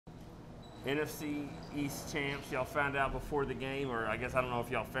NFC East champs. Y'all found out before the game, or I guess I don't know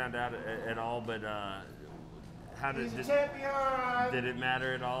if y'all found out at all, but how did it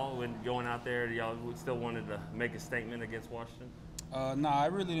matter at all when going out there? Y'all still wanted to make a statement against Washington? Nah,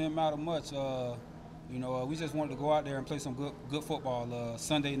 it really didn't matter much. We just wanted to go out there and play some good football.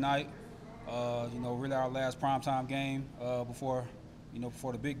 Sunday night, really our last primetime game before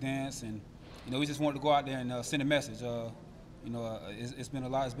the big dance, and we just wanted to go out there and send a message. It's been a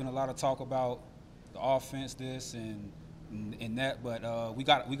lot of talk about the offense, this and that, but we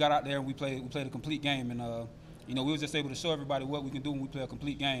got out there and we played a complete game, and we were just able to show everybody what we can do when we play a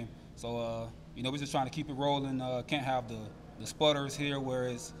complete game. So we're just trying to keep it rolling. Can't have the sputters here,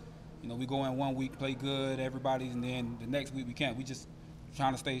 whereas we go in 1 week, play good, everybody, and then the next week we can't. We just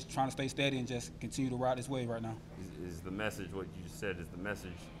trying to stay steady and just continue to ride this wave right now. Is the message what you just said? Is the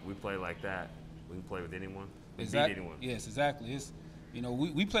message we play like that? We can play with anyone. Exactly. Beat anyone. Yes, exactly. It's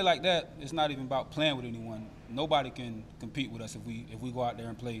we play like that. It's not even about playing with anyone. Nobody can compete with us if we go out there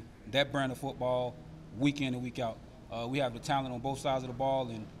and play that brand of football week in and week out. We have the talent on both sides of the ball,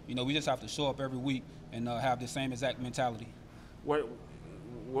 and we just have to show up every week and have the same exact mentality.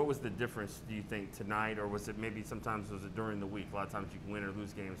 What was the difference, do you think, tonight, or was it maybe sometimes was it during the week? A lot of times you can win or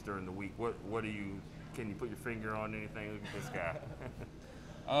lose games during the week. Can you put your finger on anything? Look at this guy.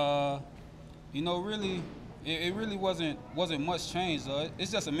 Really, it really wasn't much change.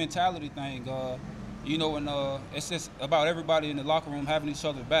 It's just a mentality thing. And it's just about everybody in the locker room having each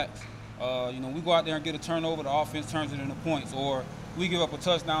other's backs. We go out there and get a turnover, the offense turns it into points, or we give up a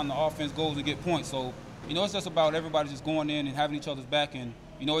touchdown, the offense goes and get points. So, it's just about everybody just going in and having each other's back, and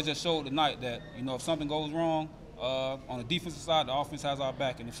it just showed tonight that if something goes wrong on the defensive side, the offense has our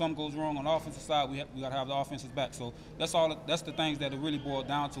back, and if something goes wrong on the offensive side, we got to have the offense's back. So that's the things that it really boiled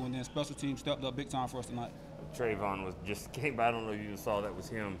down to, and then special teams stepped up big time for us tonight. Trayvon just came by. I don't know if you even saw that was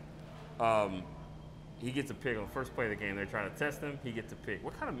him. He gets a pick on the first play of the game. They're trying to test him. He gets a pick.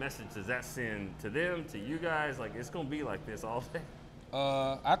 What kind of message does that send to them, to you guys? Like, it's going to be like this all day.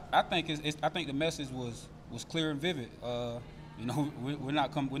 I think the message was clear and vivid. We're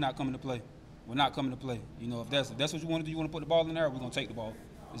not coming to play. We're not coming to play. If that's what you want to do, you want to put the ball in there, we're going to take the ball.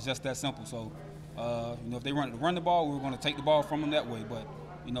 It's just that simple. So, if they run the ball, we're going to take the ball from them that way. But,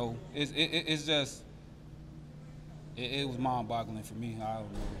 it's just it was mind-boggling for me. I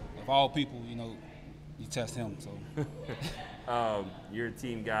don't know. Of all people, you test him. So. You're a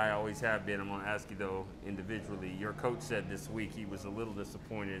team guy, always have been. I'm going to ask you, though, individually. Your coach said this week he was a little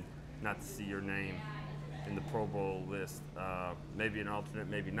disappointed not to see your name in the Pro Bowl list. Maybe an alternate,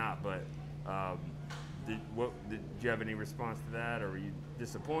 maybe not. But did you have any response to that, or were you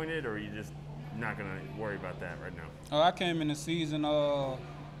disappointed, or are you just not going to worry about that right now? I came in the season with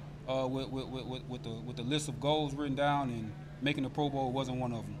the list of goals written down, and making the Pro Bowl wasn't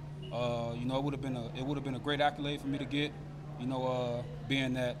one of them. It would have been a great accolade for me to get.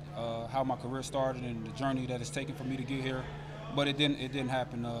 Being that how my career started and the journey that it's taken for me to get here, but it didn't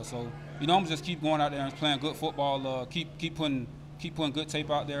happen. So I'm gonna just keep going out there and playing good football. Keep putting good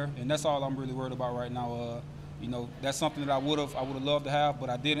tape out there, and that's all I'm really worried about right now. That's something that I would have loved to have, but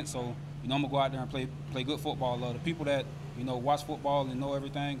I didn't. So I'm gonna go out there and play good football. The people that watch football and know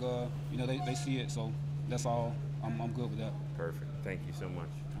everything, they see it. So that's all. I'm good with that. Perfect. Thank you so much.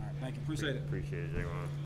 All right. Thank you. Appreciate it. Appreciate it, Jayron.